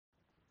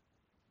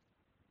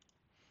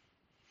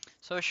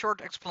So a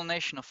short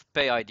explanation of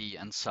PayID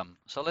and XUMM.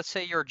 So let's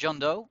say you're John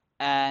Doe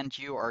and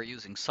you are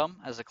using XUMM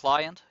as a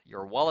client,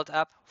 your wallet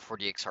app for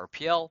the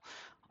XRPL,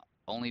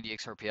 only the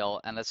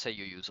XRPL, and let's say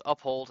you use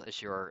Uphold as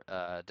your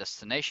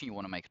destination, you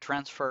want to make a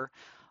transfer,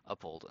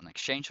 Uphold an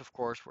exchange of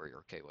course, where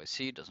your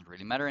KYC doesn't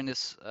really matter in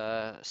this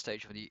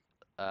stage of the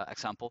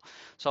example.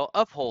 So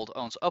Uphold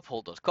owns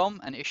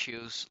uphold.com and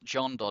issues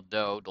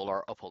john.doe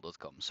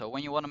 $uphold.com. So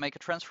when you want to make a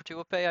transfer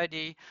to a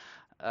PayID,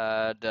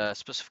 the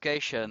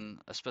specification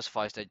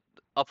specifies that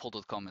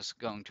uphold.com is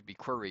going to be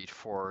queried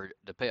for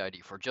the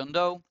PayID for John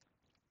Doe.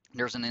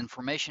 There's an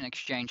information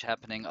exchange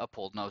happening.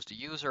 Uphold knows the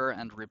user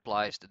and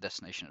replies the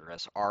destination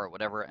address R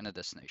whatever and a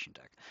destination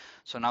tag.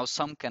 So now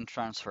some can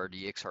transfer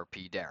the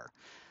XRP there.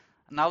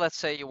 Now let's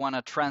say you want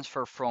to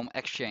transfer from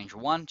exchange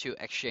 1 to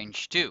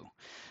exchange 2.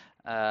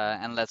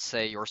 And let's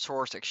say your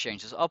source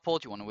exchange is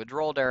Uphold, you want to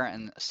withdraw there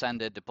and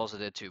send it, deposit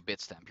it to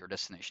Bitstamp, your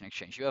destination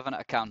exchange. You have an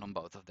account on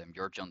both of them,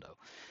 you're John Doe.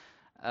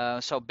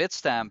 So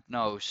Bitstamp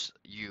knows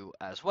you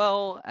as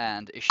well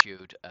and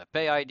issued a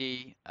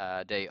PayID.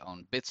 They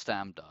own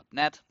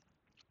bitstamp.net.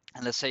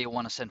 And let's say you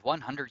want to send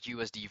 100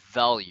 USD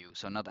value,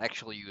 so not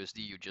actual USD,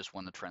 you just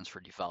want to transfer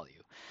the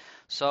value.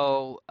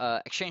 So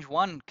Exchange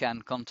 1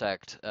 can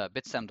contact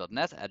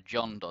bitstamp.net at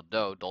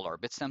john.doe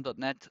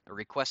 $bitstamp.net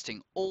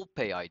requesting all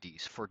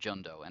PayIDs for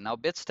John Doe. And now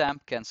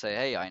Bitstamp can say,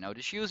 hey, I know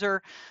this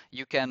user.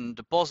 You can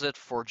deposit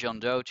for John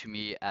Doe to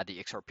me at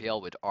the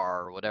XRPL with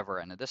R whatever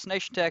and a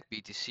destination tag,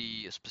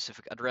 BTC, a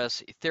specific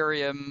address,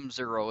 Ethereum,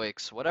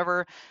 0x,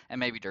 whatever. And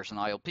maybe there's an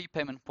ILP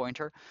payment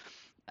pointer.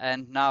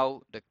 And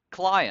now the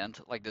client,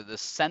 like the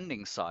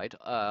sending side,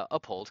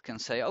 Uphold, can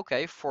say,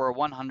 okay, for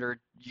 100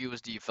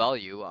 USD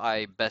value,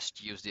 I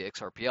best use the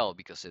XRPL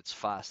because it's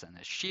fast and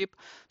it's cheap.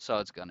 So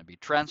it's going to be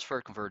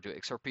transferred, converted to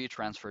XRP,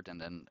 transferred,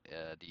 and then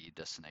the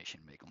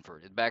destination may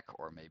convert it back,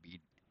 or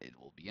maybe it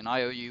will be an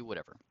IOU,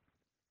 whatever.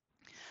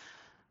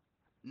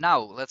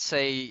 Now, let's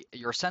say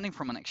you're sending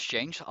from an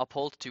exchange,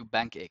 Uphold, to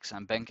BankX,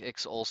 and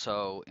BankX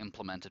also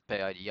implemented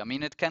PayID. I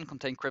mean, it can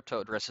contain crypto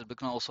addresses, but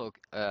can also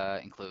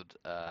include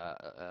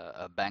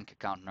bank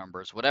account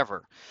numbers,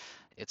 whatever.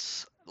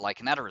 It's like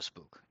an address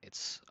book.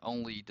 It's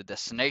only the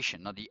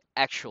destination, not the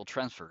actual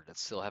transfer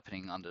that's still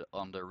happening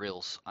on the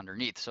rails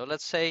underneath. So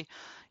let's say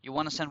you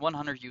want to send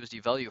 100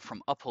 USD value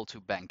from Uphold to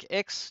Bank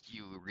X.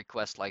 You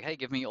request like, hey,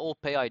 give me all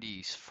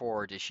PayIDs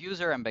for this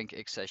user, and Bank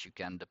X says you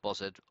can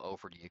deposit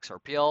over the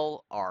XRPL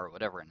or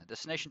whatever in the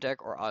destination tag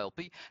or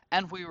ILP,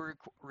 and we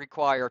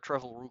require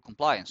travel rule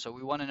compliance. So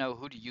we want to know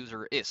who the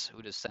user is,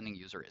 who the sending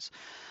user is.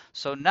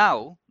 So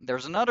now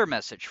there's another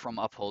message from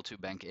Uphold to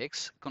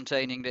BankX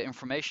containing the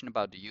information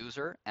about the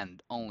user,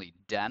 and only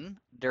then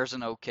there's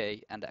an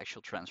OK and the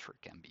actual transfer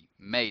can be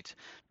made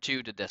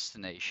to the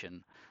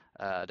destination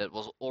that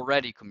was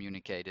already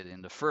communicated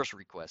in the first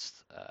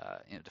request,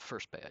 in the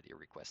first PayID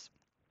request.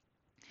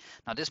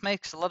 Now this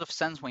makes a lot of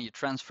sense when you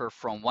transfer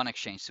from one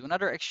exchange to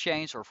another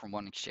exchange or from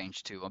one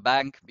exchange to a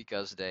bank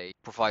because they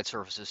provide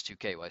services to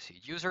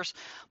KYC users.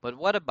 But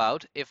what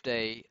about if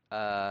they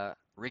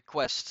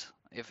request,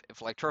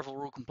 if like travel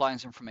rule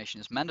compliance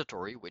information is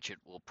mandatory, which it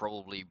will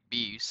probably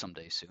be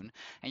someday soon,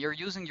 and you're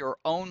using your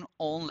own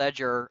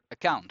on-ledger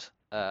account,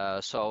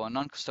 so a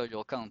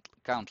non-custodial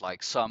account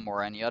like XUMM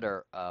or any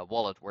other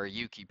wallet where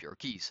you keep your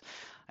keys.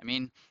 I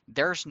mean,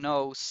 there's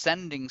no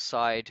sending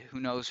side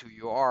who knows who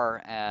you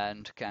are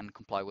and can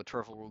comply with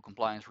travel rule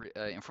compliance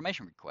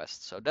information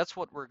requests. So that's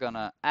what we're going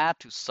to add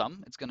to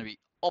XUMM. It's going to be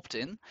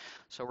opt-in.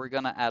 So we're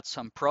going to add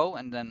XUMM Pro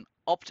and then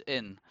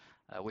opt-in,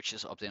 which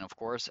is opt-in, of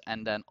course,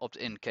 and then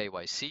opt-in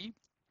KYC,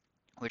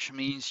 which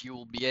means you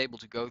will be able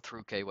to go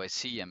through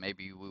KYC, and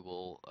maybe we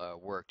will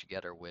work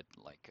together with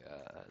like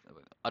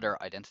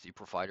other identity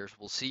providers.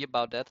 We'll see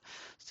about that,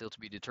 still to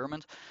be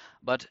determined.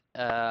 But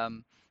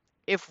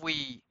if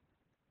we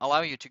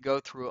allow you to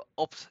go through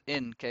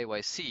opt-in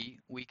KYC,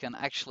 we can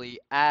actually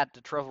add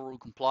the travel rule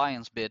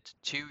compliance bit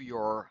to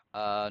your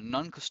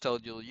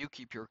non-custodial you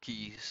keep your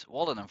keys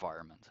wallet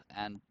environment,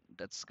 and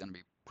that's going to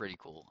be pretty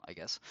cool, I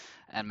guess,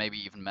 and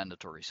maybe even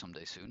mandatory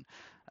someday soon.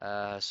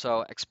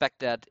 So expect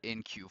that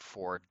in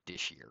Q4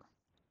 this year.